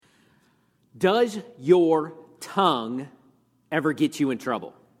Does your tongue ever get you in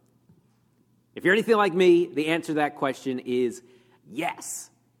trouble? If you're anything like me, the answer to that question is yes.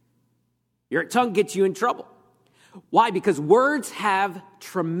 Your tongue gets you in trouble. Why? Because words have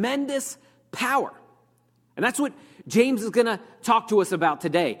tremendous power. And that's what James is going to talk to us about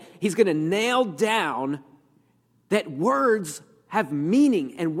today. He's going to nail down that words have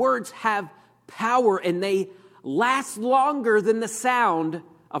meaning and words have power, and they last longer than the sound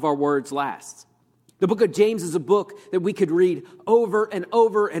of our words lasts. The book of James is a book that we could read over and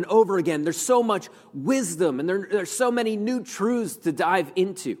over and over again. There's so much wisdom, and there's so many new truths to dive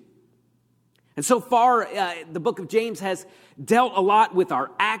into. And so far, the book of James has dealt a lot with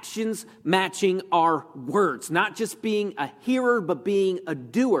our actions matching our words, not just being a hearer, but being a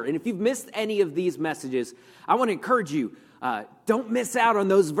doer. And if you've missed any of these messages, I want to encourage you, don't miss out on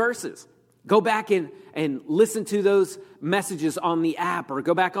those verses. Go back and listen to those messages on the app, or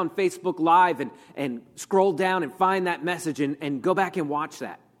go back on Facebook Live and scroll down and find that message and go back and watch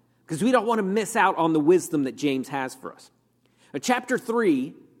that. Because we don't want to miss out on the wisdom that James has for us. Now, chapter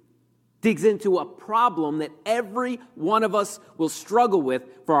 3 digs into a problem that every one of us will struggle with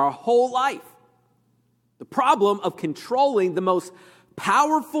for our whole life. The problem of controlling the most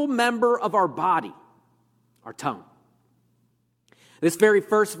powerful member of our body, our tongue. This very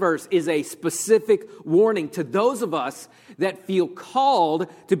first verse is a specific warning to those of us that feel called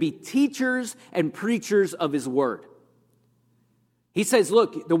to be teachers and preachers of His Word. He says,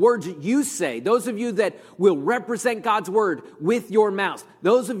 look, the words you say, those of you that will represent God's Word with your mouth,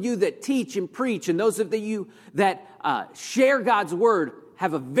 those of you that teach and preach, and those of you that share God's Word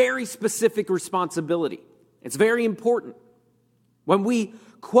have a very specific responsibility. It's very important. When we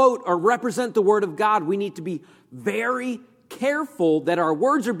quote or represent the Word of God, we need to be very careful that our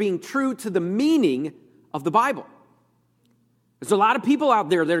words are being true to the meaning of the Bible. There's a lot of people out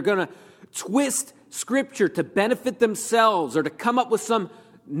there that are going to twist Scripture to benefit themselves or to come up with some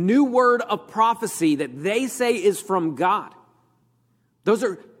new word of prophecy that they say is from God. Those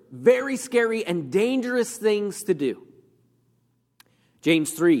are very scary and dangerous things to do.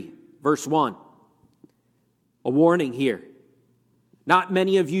 James 3, verse 1. A warning here. Not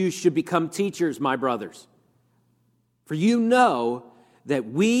many of you should become teachers, my brothers. For you know that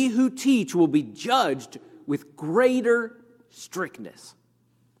we who teach will be judged with greater strictness.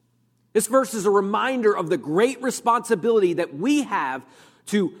 This verse is a reminder of the great responsibility that we have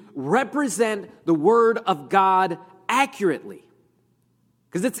to represent the Word of God accurately.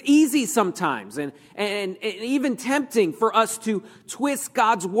 Because it's easy sometimes and even tempting for us to twist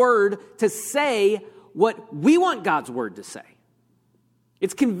God's Word to say what we want God's Word to say.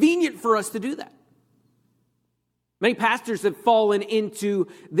 It's convenient for us to do that. Many pastors have fallen into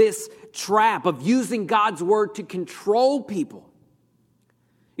this trap of using God's Word to control people.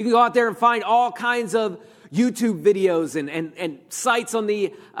 You can go out there and find all kinds of YouTube videos and sites on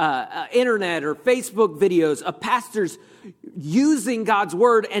the internet or Facebook videos of pastors using God's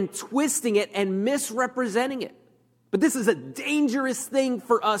Word and twisting it and misrepresenting it. But this is a dangerous thing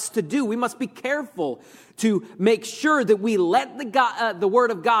for us to do. We must be careful to make sure that we let the Word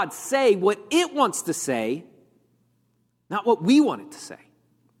of God say what it wants to say, not what we want it to say.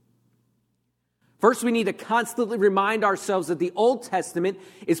 First, we need to constantly remind ourselves that the Old Testament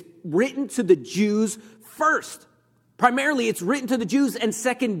is written to the Jews first. Primarily, it's written to the Jews and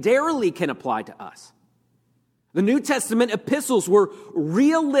secondarily can apply to us. The New Testament epistles were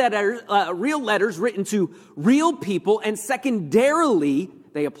real letters written to real people, and secondarily,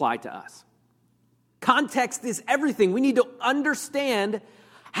 they apply to us. Context is everything. We need to understand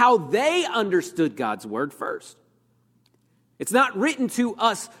how they understood God's Word first. It's not written to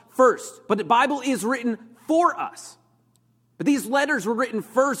us first, but the Bible is written for us. But these letters were written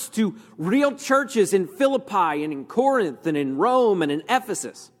first to real churches in Philippi and in Corinth and in Rome and in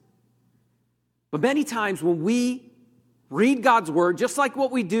Ephesus. But many times when we read God's Word, just like what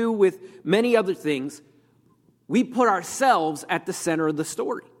we do with many other things, we put ourselves at the center of the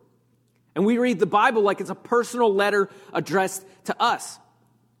story. And we read the Bible like it's a personal letter addressed to us.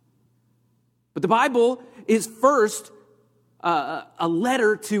 But the Bible is first a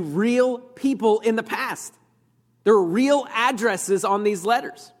letter to real people in the past. There are real addresses on these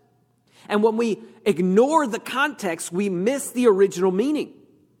letters. And when we ignore the context, we miss the original meaning.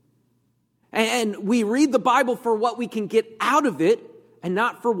 And we read the Bible for what we can get out of it and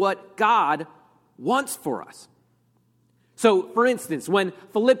not for what God wants for us. So, for instance, when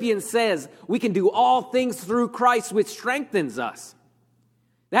Philippians says we can do all things through Christ which strengthens us,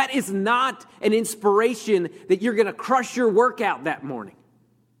 that is not an inspiration that you're going to crush your workout that morning.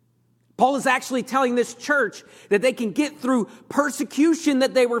 Paul is actually telling this church that they can get through persecution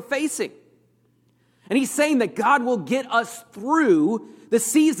that they were facing. And he's saying that God will get us through the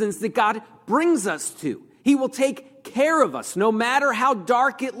seasons that God brings us to. He will take care of us no matter how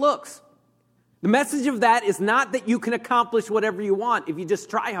dark it looks. The message of that is not that you can accomplish whatever you want if you just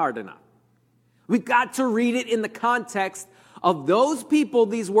try hard enough. We've got to read it in the context of those people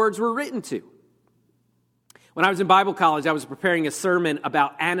these words were written to. When I was in Bible college, I was preparing a sermon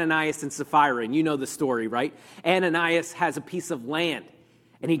about Ananias and Sapphira, and you know the story, right? Ananias has a piece of land,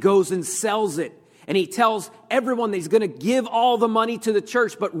 and he goes and sells it, and he tells everyone that he's going to give all the money to the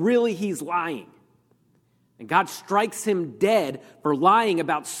church, but really he's lying. And God strikes him dead for lying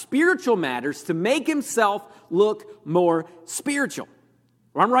about spiritual matters to make himself look more spiritual.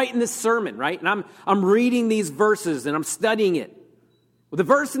 Well, I'm writing this sermon, right? And I'm reading these verses and I'm studying it. Well, the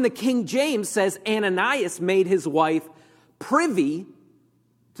verse in the King James says Ananias made his wife privy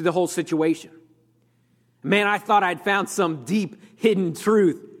to the whole situation. Man, I thought I'd found some deep hidden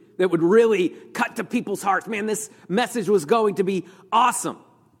truth that would really cut to people's hearts. Man, this message was going to be awesome.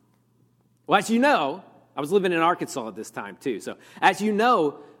 Well, as you know, I was living in Arkansas at this time too. So as you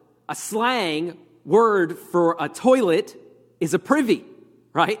know, a slang word for a toilet is a privy,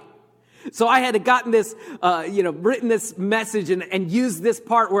 right? So I had gotten this, written this message and used this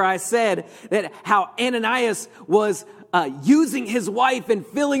part where I said that how Ananias was using his wife and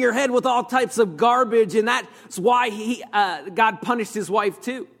filling her head with all types of garbage, and that's why God punished his wife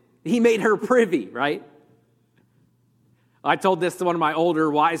too. He made her privy, right? I told this to one of my older,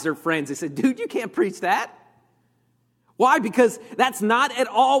 wiser friends. He said, dude, you can't preach that. Why? Because that's not at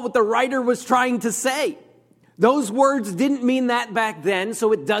all what the writer was trying to say. Those words didn't mean that back then,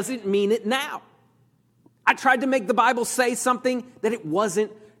 so it doesn't mean it now. I tried to make the Bible say something that it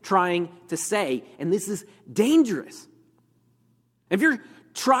wasn't trying to say, and this is dangerous. If you're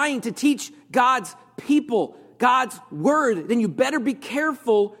trying to teach God's people God's word, then you better be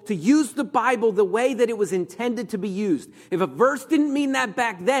careful to use the Bible the way that it was intended to be used. If a verse didn't mean that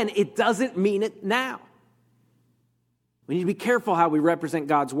back then, it doesn't mean it now. We need to be careful how we represent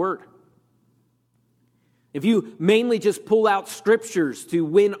God's word. If you mainly just pull out scriptures to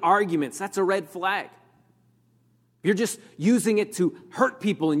win arguments, that's a red flag. If you're just using it to hurt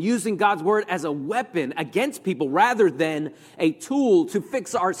people and using God's word as a weapon against people rather than a tool to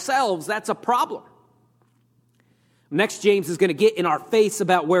fix ourselves, that's a problem. Next, James is going to get in our face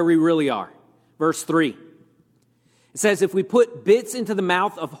about where we really are. Verse 3. It says, if we put bits into the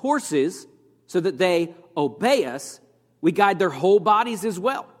mouth of horses so that they obey us, we guide their whole bodies as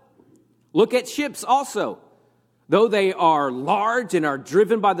well. Look at ships also. Though they are large and are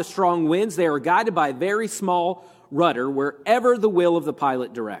driven by the strong winds, they are guided by a very small rudder wherever the will of the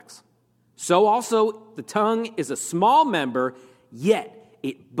pilot directs. So also the tongue is a small member, yet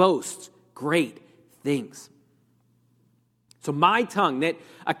it boasts great things. So my tongue, that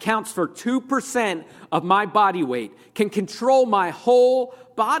accounts for 2% of my body weight, can control my whole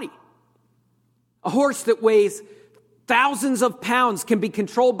body. A horse that weighs thousands of pounds can be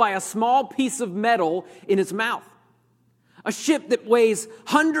controlled by a small piece of metal in its mouth. A ship that weighs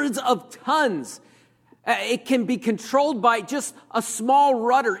hundreds of tons, it can be controlled by just a small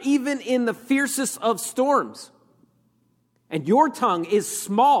rudder, even in the fiercest of storms. And your tongue is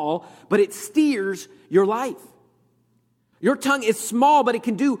small, but it steers your life. Your tongue is small, but it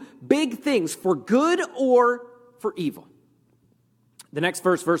can do big things for good or for evil. The next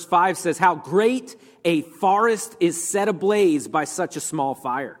verse, verse 5, says, how great a forest is set ablaze by such a small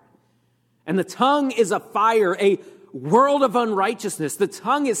fire. And the tongue is a fire, a world of unrighteousness. The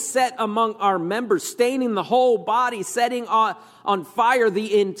tongue is set among our members, staining the whole body, setting on fire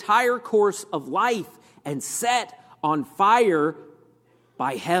the entire course of life, and set on fire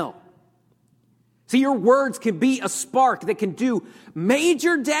by hell. See, your words can be a spark that can do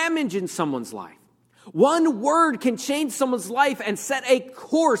major damage in someone's life. One word can change someone's life and set a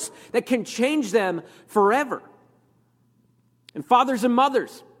course that can change them forever. And fathers and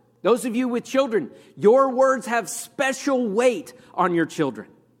mothers, those of you with children, your words have special weight on your children.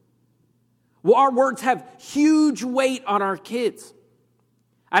 Well, our words have huge weight on our kids.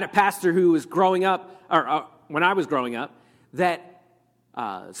 I had a pastor who was growing up, when I was growing up, that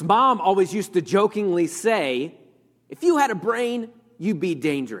his mom always used to jokingly say, if you had a brain, you'd be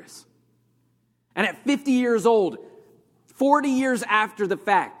dangerous. And at 50 years old, 40 years after the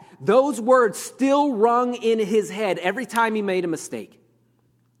fact, those words still rung in his head every time he made a mistake.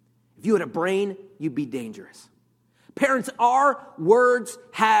 If you had a brain, you'd be dangerous. Parents, our words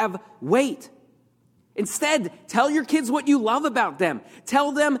have weight. Instead, tell your kids what you love about them.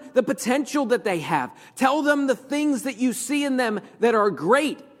 Tell them the potential that they have. Tell them the things that you see in them that are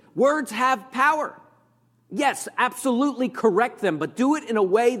great. Words have power. Yes, absolutely correct them, but do it in a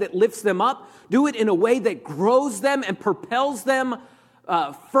way that lifts them up. Do it in a way that grows them and propels them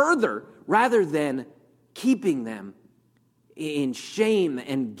further, rather than keeping them in shame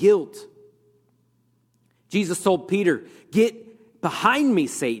and guilt. Jesus told Peter, "Get behind me,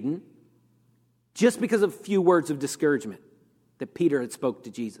 Satan," just because of a few words of discouragement that Peter had spoke to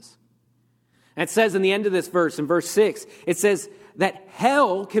Jesus. And it says in the end of this verse, in verse 6, it says that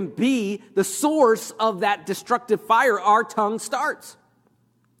hell can be the source of that destructive fire our tongue starts.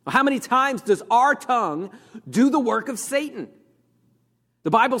 Well, how many times does our tongue do the work of Satan?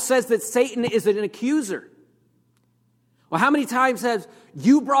 The Bible says that Satan is an accuser. Well, how many times have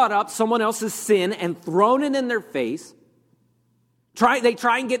you brought up someone else's sin and thrown it in their face? They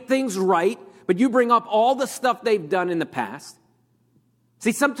try and get things right, but you bring up all the stuff they've done in the past.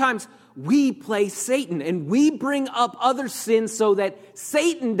 See, sometimes we play Satan and we bring up other sins so that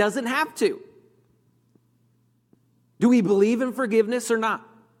Satan doesn't have to. Do we believe in forgiveness or not?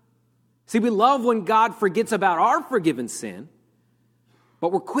 See, we love when God forgets about our forgiven sin,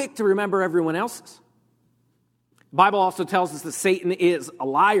 but we're quick to remember everyone else's. The Bible also tells us that Satan is a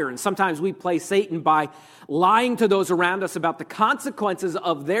liar, and sometimes we play Satan by lying to those around us about the consequences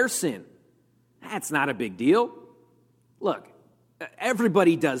of their sin. That's not a big deal. Look,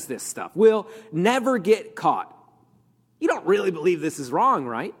 everybody does this stuff. We'll never get caught. You don't really believe this is wrong,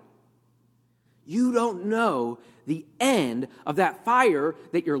 right? You don't know the end of that fire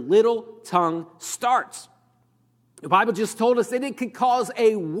that your little tongue starts. The Bible just told us that it could cause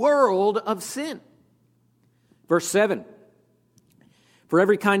a world of sin. Verse 7, "For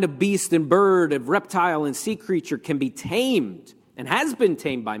every kind of beast and bird, of reptile and sea creature can be tamed and has been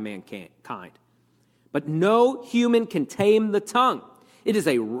tamed by mankind. But no human can tame the tongue. It is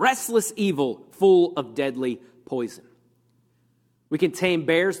a restless evil full of deadly poison." We can tame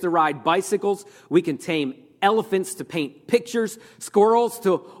bears to ride bicycles. We can tame elephants to paint pictures, squirrels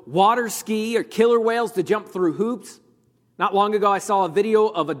to water ski, or killer whales to jump through hoops. Not long ago, I saw a video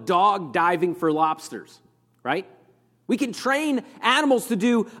of a dog diving for lobsters, right? We can train animals to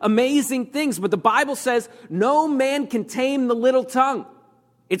do amazing things, but the Bible says no man can tame the little tongue.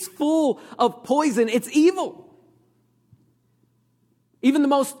 It's full of poison. It's evil. Even the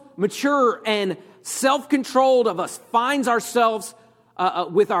most mature and self-controlled of us finds ourselves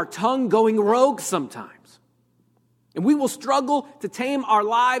with our tongue going rogue sometimes. And we will struggle to tame our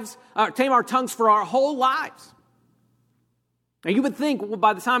tongues for our whole lives. Now you would think, well,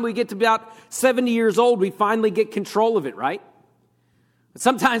 by the time we get to about 70 years old, we finally get control of it, right? But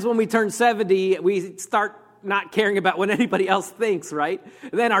sometimes when we turn 70, we start not caring about what anybody else thinks, right?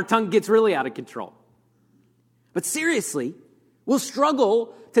 And then our tongue gets really out of control. But seriously, we'll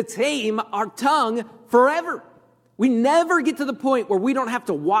struggle to tame our tongue forever. We never get to the point where we don't have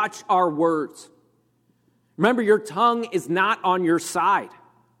to watch our words. Remember, your tongue is not on your side.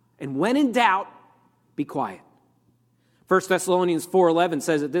 And when in doubt, be quiet. 1 Thessalonians 4:11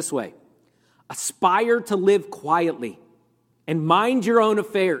 says it this way: "Aspire to live quietly and mind your own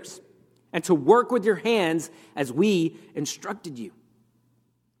affairs, and to work with your hands as we instructed you."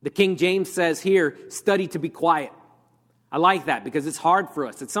 The King James says here, "Study to be quiet." I like that because it's hard for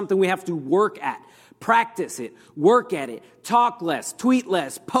us. It's something we have to work at, practice it, work at it, talk less, tweet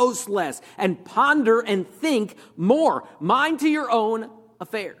less, post less, and ponder and think more. Mind to your own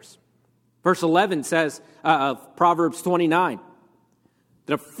affairs. Verse 11 says of Proverbs 29,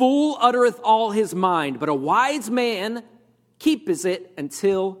 that a fool uttereth all his mind, but a wise man keepeth it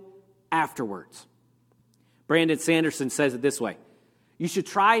until afterwards. Brandon Sanderson says it this way: "You should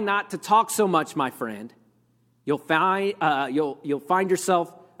try not to talk so much, my friend. You'll find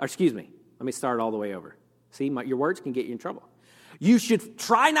yourself." Or excuse me. Let me start all the way over. See, your words can get you in trouble. "You should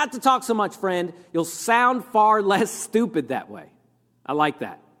try not to talk so much, friend. You'll sound far less stupid that way." I like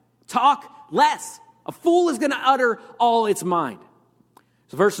that. Talk less. A fool is going to utter all its mind.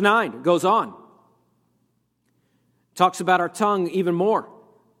 So verse 9 goes on. Talks about our tongue even more.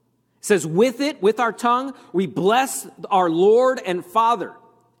 It says, with our tongue, we bless our Lord and Father.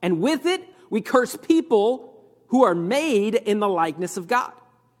 And with it, we curse people who are made in the likeness of God.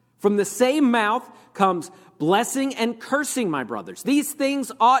 From the same mouth comes blessing and cursing, my brothers. These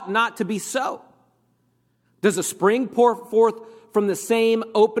things ought not to be so. Does a spring pour forth from the same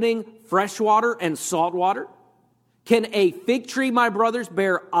opening fresh water and salt water? Can a fig tree, my brothers,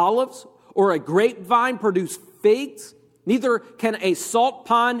 bear olives, or a grapevine produce figs? Neither can a salt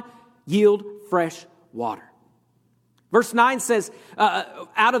pond yield fresh water. Verse 9 says,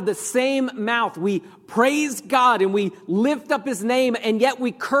 out of the same mouth we praise God and we lift up his name, and yet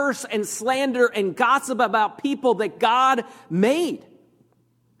we curse and slander and gossip about people that God made.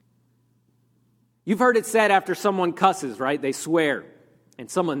 You've heard it said after someone cusses, right? They swear.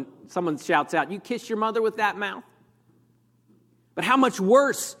 And someone shouts out, "You kiss your mother with that mouth?" But how much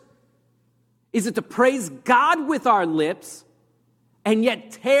worse is it to praise God with our lips and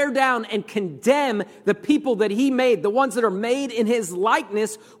yet tear down and condemn the people that he made, the ones that are made in his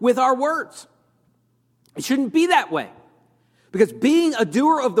likeness, with our words? It shouldn't be that way. Because being a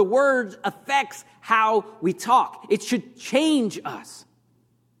doer of the word affects how we talk. It should change us.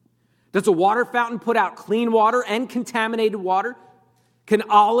 Does a water fountain put out clean water and contaminated water? Can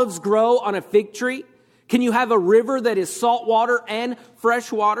olives grow on a fig tree? Can you have a river that is salt water and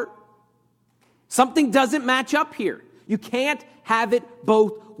fresh water? Something doesn't match up here. You can't have it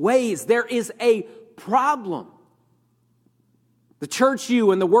both ways. There is a problem. The church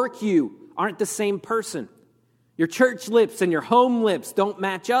you and the work you aren't the same person. Your church lips and your home lips don't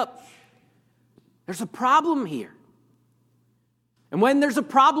match up. There's a problem here. And when there's a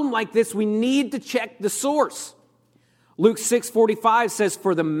problem like this, we need to check the source. Luke 6:45 says,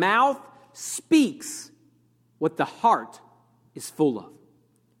 "For the mouth speaks what the heart is full of."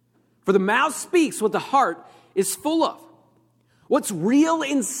 For the mouth speaks what the heart is full of. What's real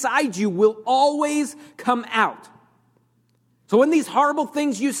inside you will always come out. So when these horrible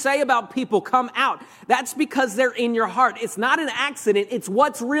things you say about people come out, that's because they're in your heart. It's not an accident. It's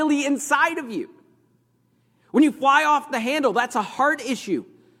what's really inside of you. When you fly off the handle, that's a heart issue.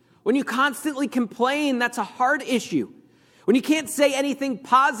 When you constantly complain, that's a heart issue. When you can't say anything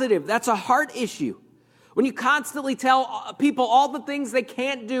positive, that's a heart issue. When you constantly tell people all the things they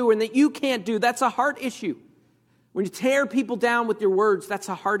can't do and that you can't do, that's a heart issue. When you tear people down with your words, that's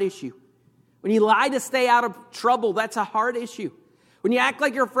a heart issue. When you lie to stay out of trouble, that's a heart issue. When you act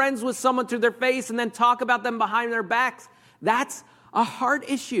like you're friends with someone to their face and then talk about them behind their backs, that's a heart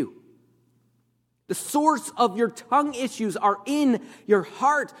issue. The source of your tongue issues are in your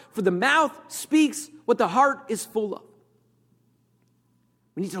heart, for the mouth speaks what the heart is full of.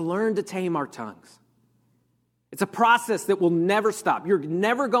 We need to learn to tame our tongues. It's a process that will never stop. You're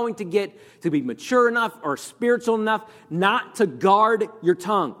never going to get to be mature enough or spiritual enough not to guard your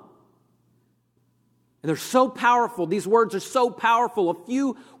tongue. And they're so powerful. These words are so powerful. A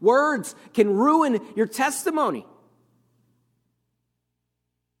few words can ruin your testimony.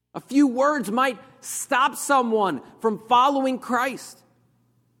 A few words might stop someone from following Christ.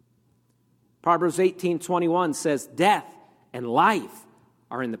 Proverbs 18:21 says, "Death and life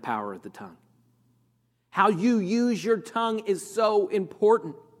are in the power of the tongue." How you use your tongue is so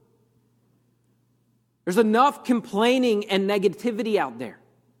important. There's enough complaining and negativity out there.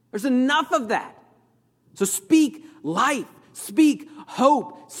 There's enough of that. So speak life, speak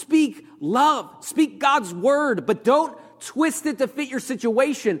hope, speak love, speak God's word, but don't twist it to fit your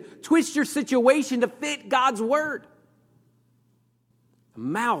situation. Twist your situation to fit God's word. The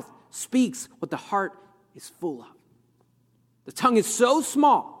mouth speaks what the heart is full of. The tongue is so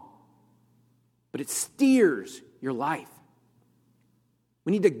small, but it steers your life.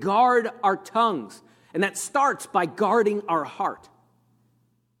 We need to guard our tongues, and that starts by guarding our heart.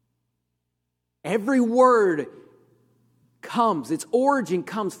 Every word its origin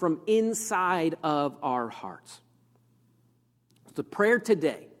comes from inside of our hearts. The prayer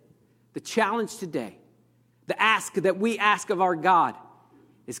today, the challenge today, the ask that we ask of our God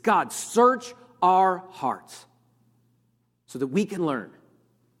is, God, search our hearts so that we can learn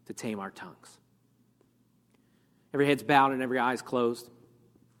to tame our tongues. Every head's bowed and every eye's closed.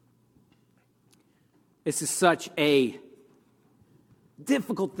 This is such a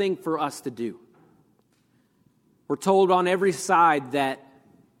difficult thing for us to do. We're told on every side that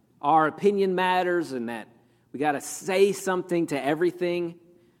our opinion matters and that we got to say something to everything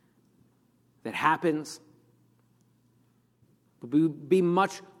that happens. But we would be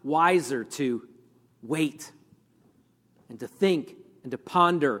much wiser to wait and to think and to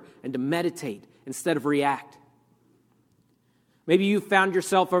ponder and to meditate instead of react. Maybe you found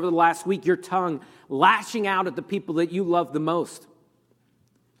yourself over the last week, your tongue lashing out at the people that you love the most.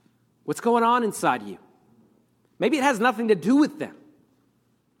 What's going on inside you? Maybe it has nothing to do with them.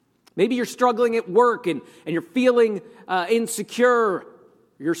 Maybe you're struggling at work and you're feeling insecure,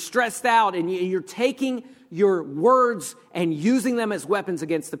 you're stressed out, and you're taking your words and using them as weapons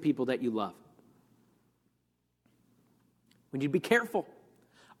against the people that you love. We need to be careful.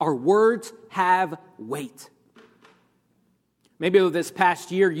 Our words have weight. Maybe over this past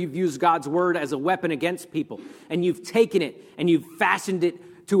year, you've used God's word as a weapon against people, and you've taken it and you've fashioned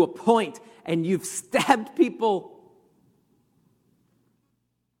it to a point, and you've stabbed people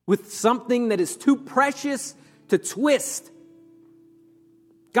with something that is too precious to twist.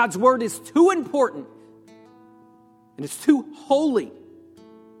 God's word is too important, and it's too holy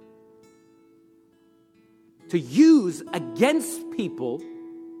to use against people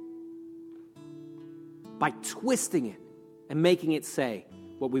by twisting it and making it say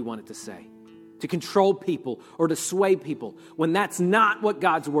what we want it to say, to control people or to sway people, when that's not what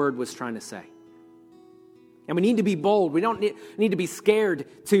God's word was trying to say. And we need to be bold. We don't need to be scared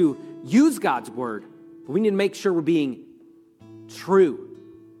to use God's word, but we need to make sure we're being true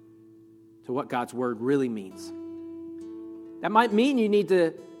to what God's word really means. That might mean you need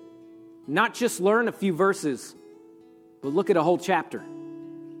to not just learn a few verses, but look at a whole chapter.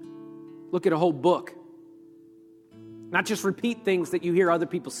 Look at a whole book. Not just repeat things that you hear other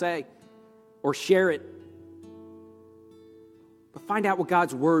people say or share it, but find out what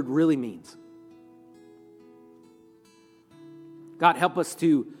God's word really means. God, help us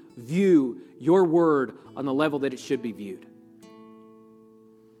to view your word on the level that it should be viewed.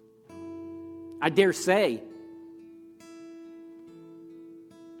 I dare say,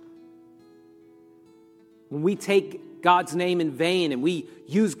 when we take God's name in vain and we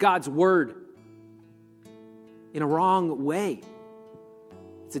use God's word in a wrong way,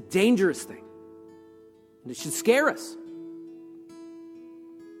 it's a dangerous thing. And it should scare us.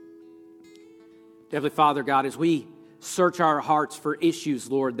 Heavenly Father, God, as we search our hearts for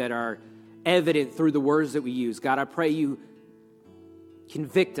issues, Lord, that are evident through the words that we use, God, I pray you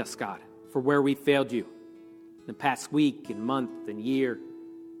convict us, God, for where we failed you in the past week and month and year.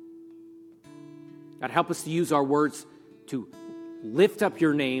 God, help us to use our words to lift up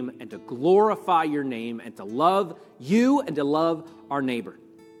your name and to glorify your name and to love you and to love our neighbor.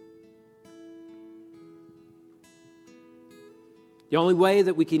 The only way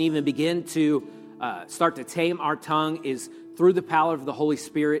that we can even begin to start to tame our tongue is through the power of the Holy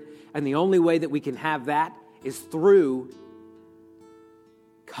Spirit. And the only way that we can have that is through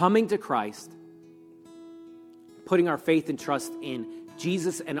coming to Christ, putting our faith and trust in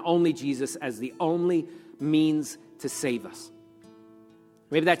Jesus and only Jesus as the only means to save us.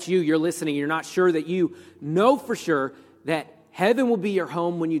 Maybe that's you. You're listening. You're not sure that you know for sure that heaven will be your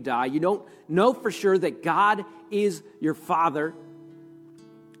home when you die. You don't know for sure that God is your Father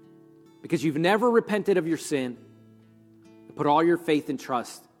because you've never repented of your sin and put all your faith and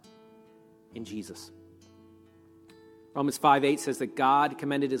trust in Jesus. Romans 5:8 says that God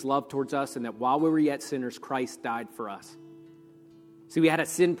commended his love towards us and that while we were yet sinners, Christ died for us. See, we had a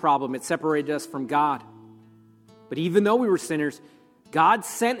sin problem. It separated us from God. But even though we were sinners, God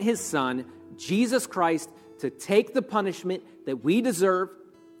sent his Son, Jesus Christ, to take the punishment that we deserve.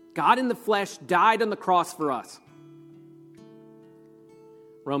 God in the flesh died on the cross for us.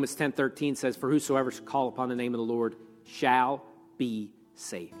 Romans 10:13 says, for whosoever shall call upon the name of the Lord shall be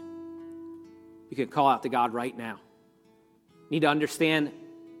saved. You can call out to God right now. You need to understand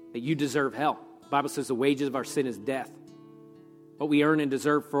that you deserve hell. The Bible says the wages of our sin is death. What we earn and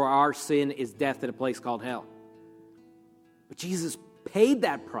deserve for our sin is death at a place called hell. But Jesus paid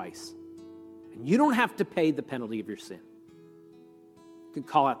that price. And you don't have to pay the penalty of your sin. You can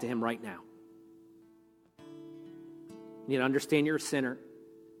call out to him right now. You need to understand you're a sinner.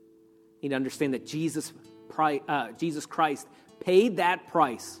 You need to understand that Jesus Christ paid that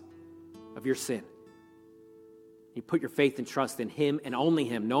price of your sin. You put your faith and trust in him and only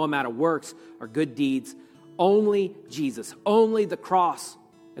him. No amount of works or good deeds. Only Jesus. Only the cross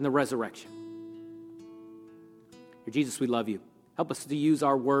and the resurrection. Dear Jesus, we love you. Help us to use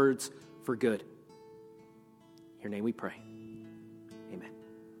our words for good. In your name we pray.